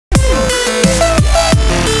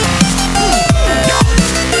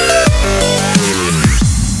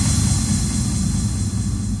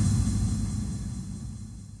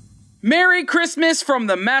Merry Christmas from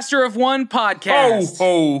the Master of One podcast.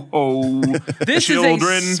 This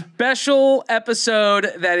Children. is a special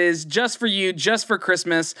episode that is just for you, just for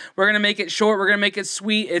Christmas. We're going to make it short. We're going to make it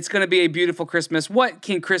sweet. It's going to be a beautiful Christmas. What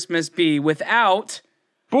can Christmas be without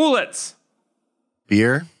Bullets.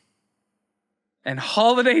 Beer. and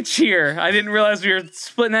holiday cheer? I didn't realize we were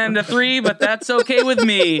splitting that into three, but that's okay with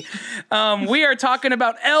me. We are talking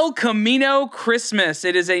about El Camino Christmas.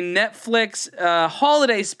 It is a Netflix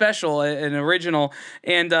holiday special, an original.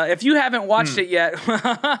 And if you haven't watched it yet,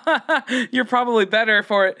 you're probably better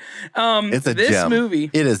for it. It's a this gem. movie.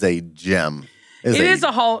 It is a gem. It is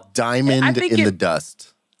a diamond in the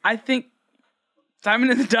dust. I think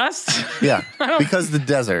diamond in the dust? Yeah, because the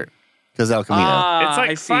desert. Because El Camino. It's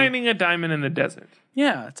like finding a diamond in the desert.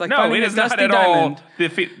 Yeah, it's like No, finding it a is not dusty at diamond.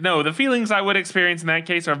 all. The feelings I would experience in that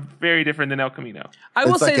case are very different than El Camino. I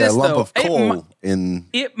will It's say like this, a lump though. of coal in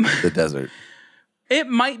the desert. It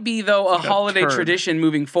might be, though, a holiday turd. tradition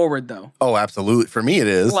moving forward, though. Oh, absolutely. For me, it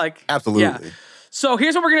is. Absolutely. Yeah. So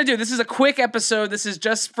here's what we're going to do. This is a quick episode. This is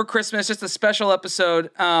just for Christmas, just a special episode.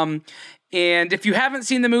 And if you haven't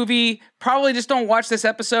seen the movie, probably just don't watch this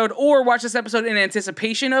episode or watch this episode in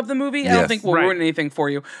anticipation of the movie. I don't think we'll ruin anything for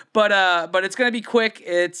you. But it's going to be quick.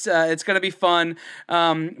 It's going to be fun.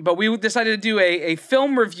 But we decided to do a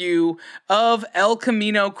film review of El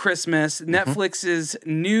Camino Christmas, Netflix's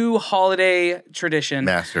new holiday tradition.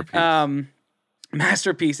 Masterpiece.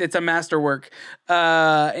 Masterpiece. It's a masterwork.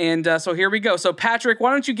 So here we go. So Patrick,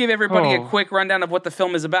 why don't you give everybody a quick rundown of what the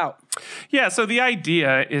film is about? Yeah, so the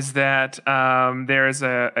idea is that there is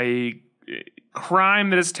a crime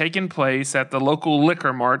that has taken place at the local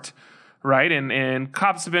liquor mart, right? And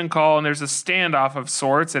cops have been called, and there's a standoff of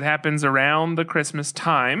sorts. It happens around the Christmas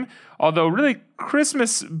time, although really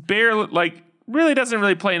Christmas really doesn't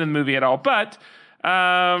really play in the movie at all. But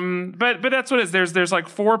that's what it is. There's like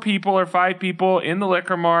 4 people or 5 people in the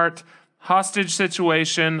liquor mart, hostage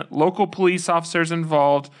situation, local police officers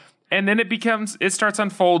involved, and then it starts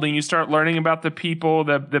unfolding. You start learning about the people,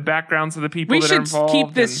 the backgrounds of the people that are involved. We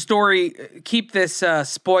should keep this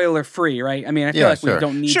spoiler free, right? I mean, I feel like we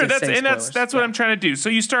don't need to say spoilers. That's what I'm trying to do. So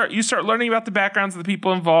you start learning about the backgrounds of the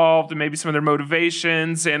people involved and maybe some of their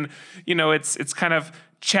motivations, and it's kind of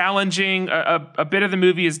challenging. A bit of the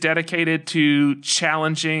movie is dedicated to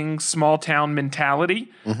challenging small town mentality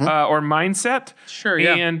or mindset. Sure,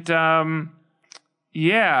 yeah. And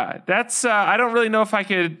that's I don't really know if I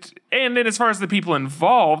could. And then as far as the people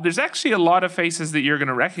involved, there's actually a lot of faces that you're going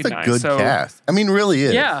to recognize. It's a good cast. I mean, really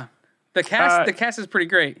is. Yeah. The cast is pretty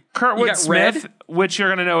great. Kurtwood Smith, which you're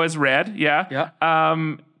going to know as Red. Yeah. Yeah.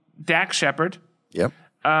 Dak Shepard. Yep.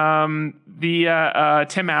 The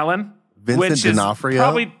Tim Allen. Vincent D'Onofrio.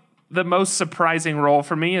 Probably the most surprising role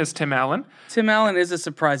for me is Tim Allen. Tim Allen is a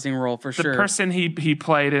surprising role for sure. The person he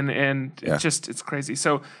played and it's crazy.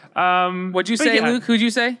 So what'd you say, Luke? Who'd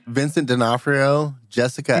you say? Vincent D'Onofrio,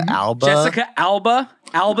 Jessica Alba.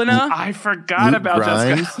 Albina. I forgot about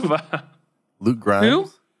Grimes. Jessica Alba. Luke Grimes.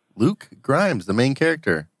 Who? Luke Grimes, the main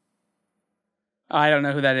character. I don't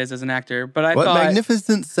know who that is as an actor, but I thought thought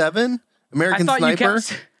Magnificent Seven? American Sniper?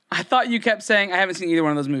 I thought you kept saying, I haven't seen either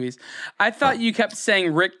one of those movies. I thought you kept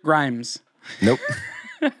saying Rick Grimes. Nope.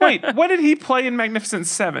 Wait, what did he play in Magnificent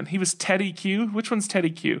Seven? He was Teddy Q? Which one's Teddy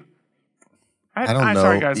Q? I don't know.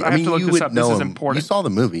 Sorry, guys. I have to look this up. This is important. You saw the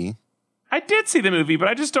movie. I did see the movie, but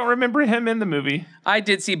I just don't remember him in the movie. I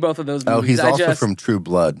did see both of those movies. Oh, he's also from True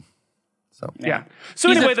Blood. So yeah. So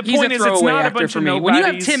anyway, the point is it's not a bunch of nobodies. When you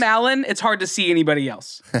have Tim Allen, it's hard to see anybody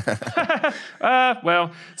else.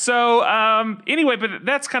 Anyway, but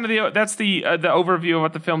that's kind of the overview of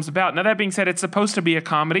what the film's about. Now that being said, it's supposed to be a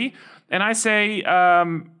comedy, and I say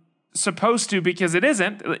supposed to because it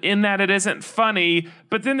isn't, in that it isn't funny.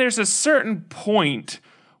 But then there's a certain point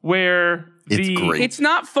where it's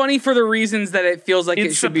not funny for the reasons that it feels like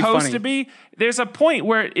it should be funny. It's supposed to be. There's a point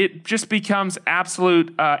where it just becomes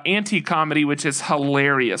absolute anti-comedy, which is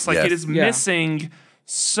hilarious. Like it is missing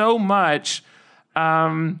so much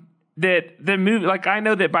that the movie. Like I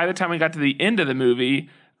know that by the time we got to the end of the movie,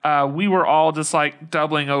 we were all just like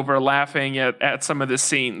doubling over, laughing at some of the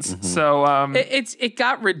scenes. So it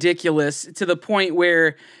got ridiculous to the point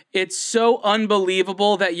where it's so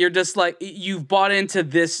unbelievable that you're just like, you've bought into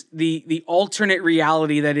this, the alternate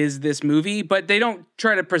reality that is this movie, but they don't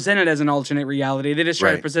try to present it as an alternate reality. They just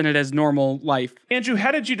try to present it as normal life. Andrew,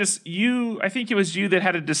 how did I think it was you that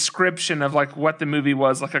had a description of like what the movie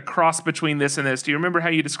was, like a cross between this and this. Do you remember how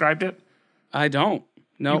you described it? I don't.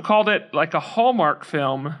 No. You called it like a Hallmark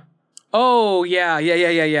film. Oh, yeah.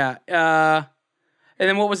 And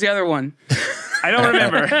then what was the other one? I don't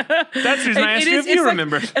remember. That's the reason I asked you if you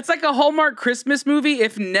remember. It's like a Hallmark Christmas movie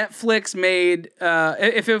if Netflix made,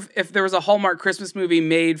 if there was a Hallmark Christmas movie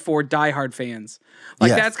made for diehard fans.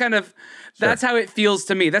 Like that's how it feels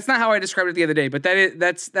to me. That's not how I described it the other day, but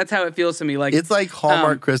that's how it feels to me. Like it's like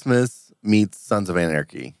Hallmark Christmas meets Sons of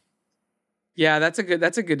Anarchy. Yeah, that's a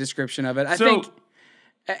good description of it. I think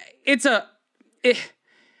it's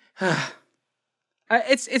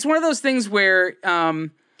one of those things where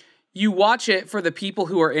you watch it for the people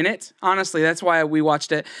who are in it. Honestly, that's why we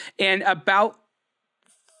watched it. And about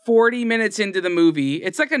 40 minutes into the movie,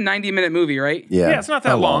 it's like a 90-minute movie, right? Yeah, it's not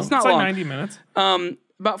that long. It's not like long. 90 minutes.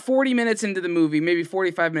 About 40 minutes into the movie, maybe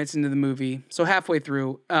 45 minutes into the movie, so halfway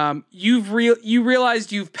through, you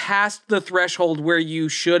realized you've passed the threshold where you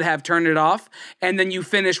should have turned it off, and then you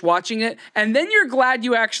finish watching it, and then you're glad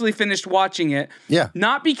you actually finished watching it. Yeah.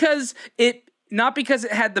 Not because it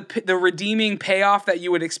had the redeeming payoff that you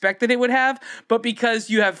would expect that it would have, but because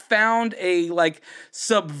you have found a like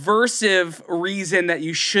subversive reason that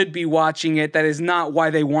you should be watching it that is not why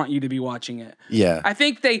they want you to be watching it. Yeah. I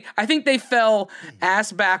think they fell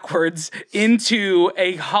ass backwards into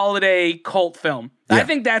a holiday cult film. Yeah. I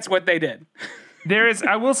think that's what they did.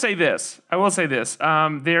 I will say this.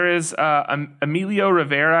 There is Emilio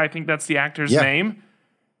Rivera, I think that's the actor's name.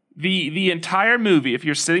 The entire movie, if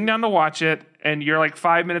you're sitting down to watch it and you're like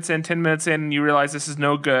 5 minutes in, 10 minutes in, and you realize this is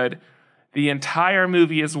no good, the entire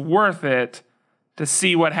movie is worth it to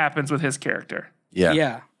see what happens with his character. Yeah.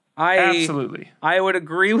 Yeah. Absolutely. I would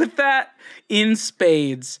agree with that in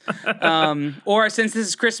spades. Or since this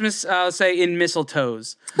is Christmas, I'll say in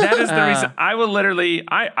mistletoes. That is the reason. I will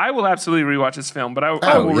absolutely rewatch this film, but I will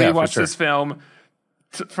rewatch this film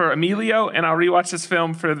for Emilio, and I'll rewatch this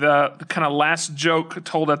film for the kind of last joke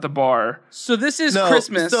told at the bar. So this is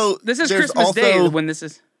Christmas. So this is Christmas Day when this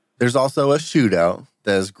is. There's also a shootout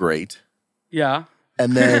that is great. Yeah.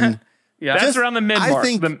 And then that's around the mid-mark.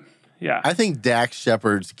 I think Dax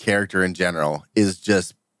Shepard's character in general is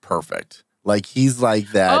just perfect. Like he's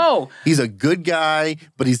like that. Oh. He's a good guy,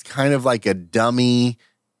 but he's kind of like a dummy.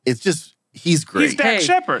 It's just he's great. He's Dax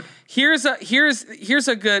Shepard. Here's a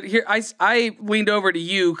good. I leaned over to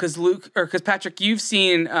you because Patrick, you've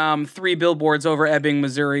seen 3 Billboards over Ebbing,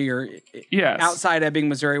 Missouri, or outside Ebbing,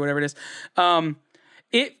 Missouri, whatever it is.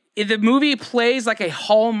 The movie plays like a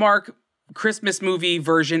Hallmark Christmas movie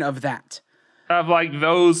version of that. Of like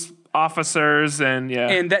those officers and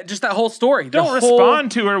that whole story. Don't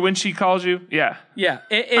respond to her when she calls you. Yeah.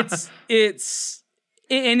 It's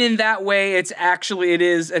and in that way, it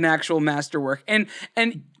is an actual masterwork. And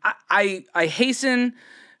I hasten,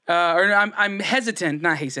 or I'm hesitant,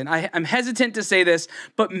 not hasten. I'm hesitant to say this,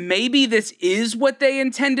 but maybe this is what they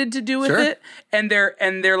intended to do with it, and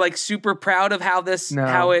they're like super proud of how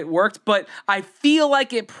it worked. But I feel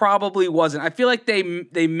like it probably wasn't. I feel like they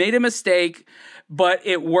made a mistake, but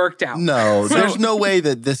it worked out. No, there's no way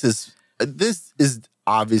that this is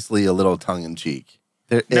obviously a little tongue in cheek.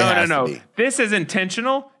 No. This is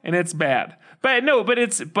intentional and it's bad. But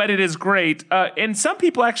it is great. And some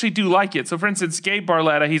people actually do like it. So for instance, Gabe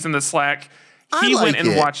Barletta, he's in the Slack. He went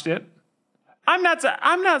and watched it. I'm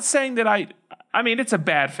not saying that I mean it's a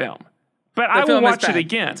bad film. But I will watch it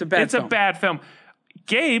again. It's a bad film.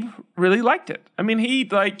 Gabe really liked it. I mean,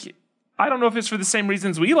 I don't know if it's for the same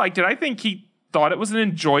reasons we liked it. I think he thought it was an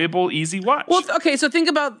enjoyable, easy watch. Well, okay, so think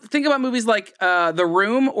about movies like The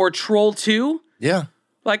Room or Troll 2. Yeah.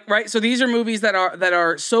 Like, right? So these are movies that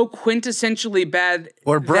are so quintessentially bad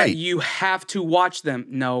or bright that you have to watch them.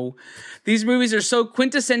 No. These movies are so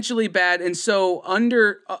quintessentially bad and so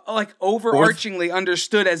overarchingly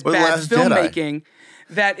understood as bad filmmaking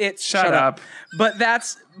that it's shut up. But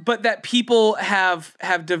that people have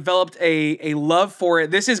developed a love for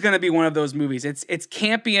it. This is going to be one of those movies. It's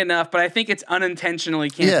campy enough, but I think it's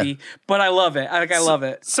unintentionally campy. Yeah. But I love it. I love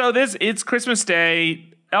it. So it's Christmas Day.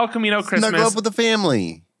 El Camino Christmas. Snuggle up with the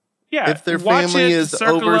family. Yeah. If their family is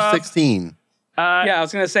over 16. I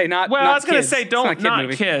was going to say not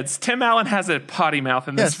kids. Tim Allen has a potty mouth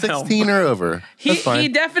in this film. 16 or over. He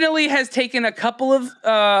definitely has taken a couple of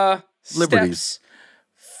steps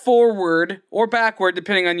forward or backward,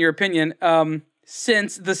 depending on your opinion,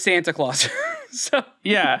 since the Santa Claus. So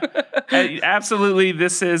yeah, absolutely.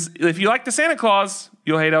 This is, if you like the Santa Claus,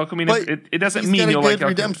 you'll hate El Camino. It doesn't mean you'll like El Camino.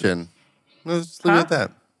 Redemption. Let's leave it at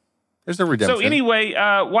that. There's no redemption. So anyway,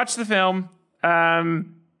 watch the film,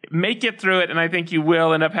 make it through it, and I think you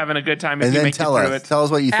will end up having a good time if you make it through it. Tell us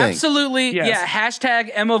what you think. Absolutely, yeah. Hashtag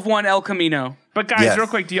M of 1 El Camino. But guys, real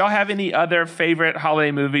quick, do y'all have any other favorite holiday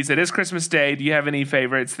movies? It is Christmas Day. Do you have any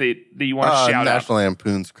favorites that you want to shout out? National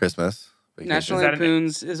Lampoon's Christmas National Is that an-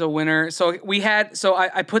 Lampoon's is a winner. So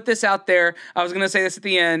I put this out there. I was going to say this at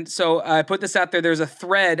the end. So I put this out there. There's a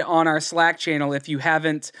thread on our Slack channel. If you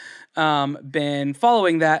haven't been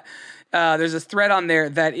following that, there's a thread on there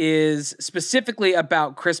that is specifically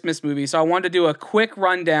about Christmas movies. So I wanted to do a quick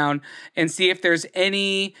rundown and see if there's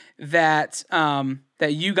any that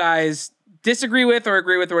that you guys disagree with or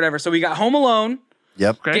agree with or whatever. So we got Home Alone.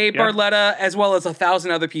 Yep. Okay, Gabe yeah. Barletta, as well as 1,000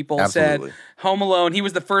 other people, Absolutely. said Home Alone. He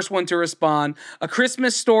was the first one to respond. A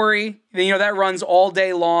Christmas Story, that runs all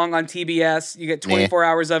day long on TBS. You get 24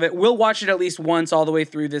 hours of it. We'll watch it at least once all the way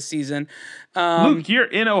through this season. Luke, you're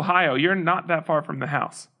in Ohio. You're not that far from the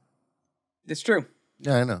house. It's true.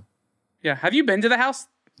 Yeah, I know. Yeah. Have you been to the house?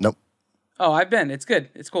 Nope. Oh, I've been. It's good.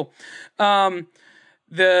 It's cool.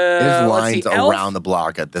 There's lines around the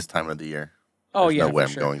block at this time of the year. Oh, There's yeah, no way for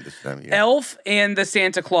I'm sure. going this time of year. Elf and the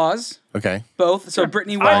Santa Claus, Okay. both. So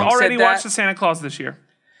Brittany Wong I've already said watched that. the Santa Claus this year.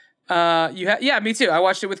 Yeah, me too. I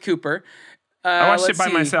watched it with Cooper. I watched it let's by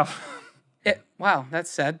see. myself. Wow, that's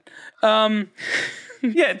sad. Yeah,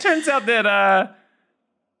 it turns out that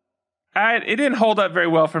it didn't hold up very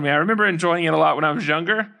well for me. I remember enjoying it a lot when I was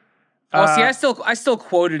younger. See, I still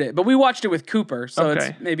quoted it, but we watched it with Cooper, so Okay.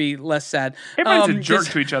 it's maybe less sad. Everyone's a jerk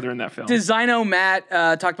to each other in that film. Designo Matt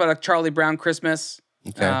talked about a Charlie Brown Christmas.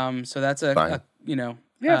 Okay. So that's Fine.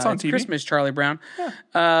 it's on TV. Christmas Charlie Brown.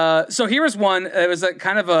 So here was one. It was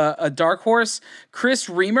kind of a dark horse. Chris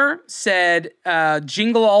Reamer said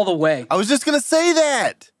 "Jingle All the Way." I was just gonna say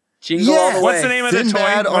that. Jingle all the way. What's the name of the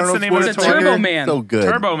Sinbad, toy? What's the Arnold name of the It's a toy? Turbo Man. So good.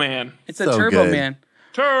 Turbo Man. It's a So Turbo good. Man.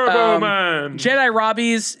 Turbo Man. Jedi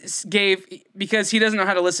Robbie's gave, because he doesn't know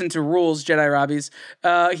how to listen to rules, Jedi Robbie's,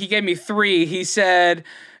 he gave me 3. He said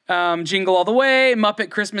Jingle All the Way,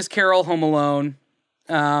 Muppet Christmas Carol, Home Alone.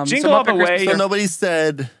 Jingle All the Way. So nobody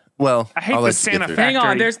said. Well, I hate I'll the let you Santa get through. Factory. Hang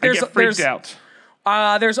on, there's- I get freaked there's- out.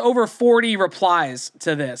 There's over 40 replies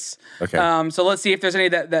to this. Okay. So let's see if there's any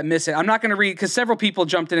that miss it. I'm not going to read, because several people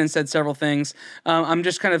jumped in and said several things. I'm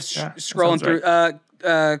just kind of scrolling sounds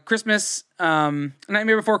through. Christmas,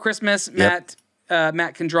 Nightmare Before Christmas. Yep.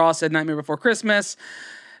 Matt can draw said Nightmare Before Christmas.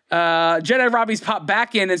 Jedi Robbie's popped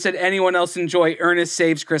back in and said, anyone else enjoy Ernest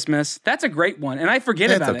Saves Christmas? That's a great one, and I forget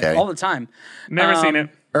That's about okay. it all the time. Never seen it.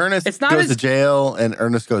 Ernest It's not goes as- to jail and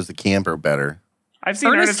Ernest goes to camp are better. I've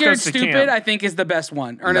seen Ernest Scared Goes to Stupid, Camp. I think, is the best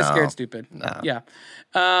one. Ernest No. Scared Stupid. No. Yeah.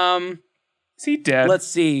 Is he dead? Let's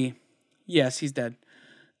see. Yes, he's dead.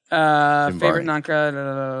 Jim Favorite Varney.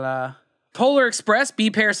 non Polar Express.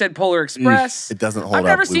 B Pair said Polar Express. It doesn't hold I've up.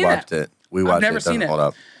 never We seen watched that. it. We watched never it. It doesn't seen it. hold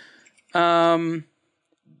up.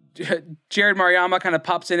 Jared Mariama kind of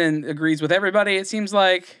pops in and agrees with everybody, it seems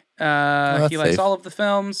like. He that's likes safe. all of the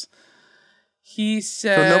films. He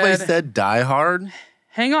said... So nobody said Die Hard?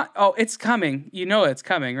 Hang on. Oh, it's coming. You know it's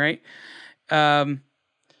coming, right?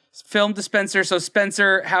 Film dispenser. So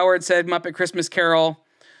Spencer Howard said Muppet Christmas Carol.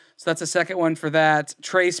 So that's a second one for that.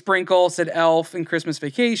 Trey Sprinkle said Elf and Christmas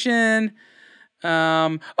Vacation.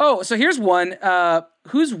 So here's one.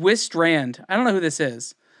 Who's Wis Strand? I don't know who this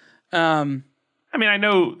is. I mean, I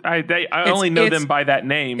know. I only know them by that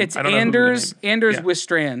name. It's I don't know who the name- Anders Yeah. Wis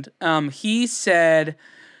Strand. He said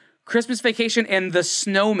Christmas Vacation and The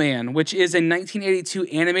Snowman, which is a 1982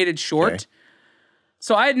 animated short. Okay.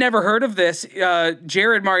 So I had never heard of this.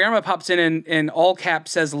 Jared Mariama pops in and in all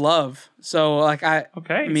caps says love. So like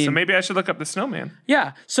Okay, I mean, so maybe I should look up the Snowman.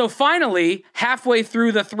 yeah. So finally, halfway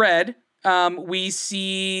through the thread, we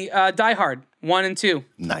see Die Hard 1 and 2.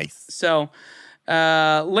 Nice. So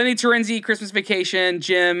Lenny Terenzi, Christmas Vacation.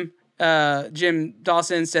 Jim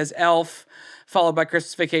Dawson says Elf, followed by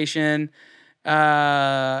Christmas Vacation.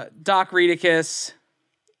 Doc Reedicus.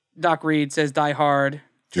 Doc Reed says Die Hard.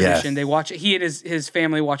 Tradition. Yes. They watch it. He and his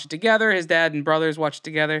family watch it together. His dad and brothers watch it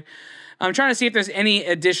together. I'm trying to see if there's any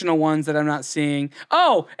additional ones that I'm not seeing.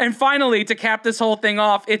 Oh, and finally, to cap this whole thing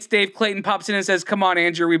off, it's Dave Clayton pops in and says, "Come on,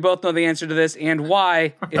 Andrew, we both know the answer to this and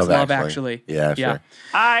why it's Love Actually." Yeah, sure.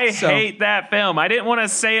 I hate that film. I didn't want to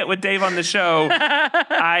say it with Dave on the show.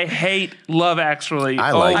 I hate Love Actually.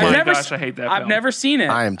 I like oh it. my gosh, I hate that film. I've never seen it.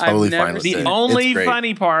 I am totally I've never fine with seen it. The only It's great.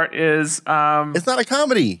 funny part is It's not a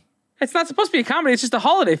comedy. It's not supposed to be a comedy. It's just a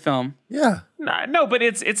holiday film. Yeah. no, but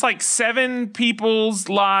it's like 7 people's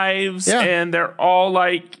lives, Yeah. and they're all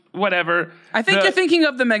like whatever. I think you're thinking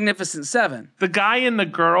of The Magnificent Seven. The guy and the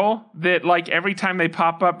girl that like every time they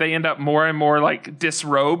pop up, they end up more and more like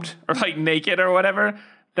disrobed or like naked or whatever.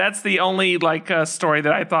 That's the only story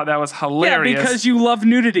that I thought that was hilarious. Yeah, because you love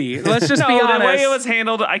nudity. Let's just be honest. The way it was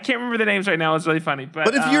handled, I can't remember the names right now. It was really funny.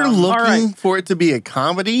 But if you're looking for it to be a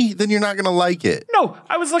comedy, then you're not going to like it. No,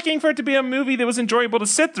 I was looking for it to be a movie that was enjoyable to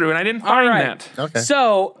sit through, and I didn't find that. Okay.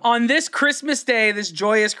 So on this Christmas day, this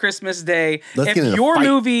joyous Christmas day, Let's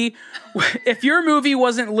if your movie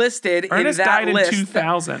wasn't listed Ernest in that died list, in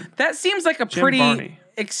 2000. that seems like a pretty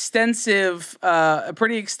extensive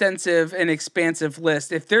and expansive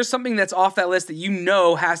list. If there's something that's off that list that you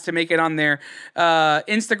know has to make it on there,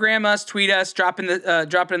 Instagram us, tweet us, drop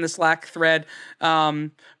it in the Slack thread.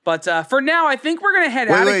 But for now, I think we're gonna head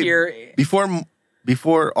out of here.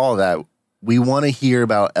 Before all that, we want to hear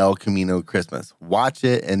about El Camino Christmas. Watch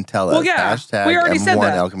it and tell us. Hashtag we already said M1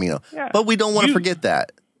 that. El Camino. Yeah. But we don't want to forget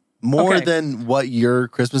that. More than what your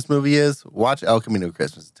Christmas movie is, watch El Camino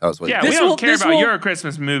Christmas. Tell us what. Yeah, we don't care about your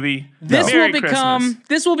Christmas movie. This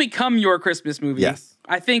will become your Christmas movie. Yes.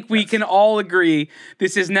 I think we can all agree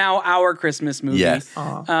this is now our Christmas movie. Yes.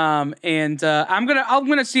 I'm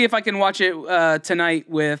gonna see if I can watch it tonight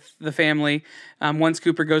with the family. Once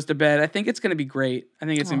Cooper goes to bed, I think it's gonna be great.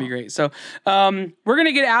 So we're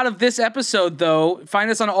gonna get out of this episode though. Find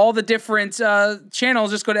us on all the different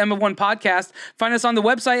channels. Just go to M of One Podcast. Find us on the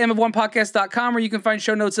website mofonepodcast.com, where you can find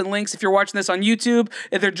show notes and links if you're watching this on YouTube.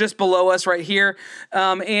 If they're just below us right here.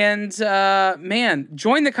 Man,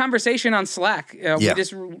 join the conversation on Slack. We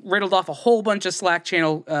just riddled off a whole bunch of Slack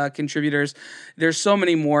channel contributors. There's so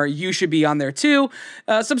many more. You should be on there too.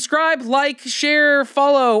 Subscribe, like, share,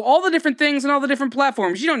 follow, all the different things and all the different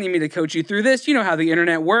platforms. You don't need me to coach you through this. You know how the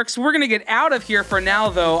internet works. We're going to get out of here for now,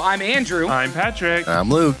 though. I'm Andrew. I'm Patrick. I'm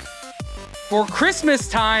Luke. For Christmas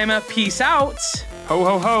time, peace out. Ho,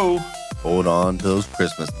 ho, ho. Hold on to those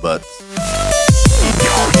Christmas butts.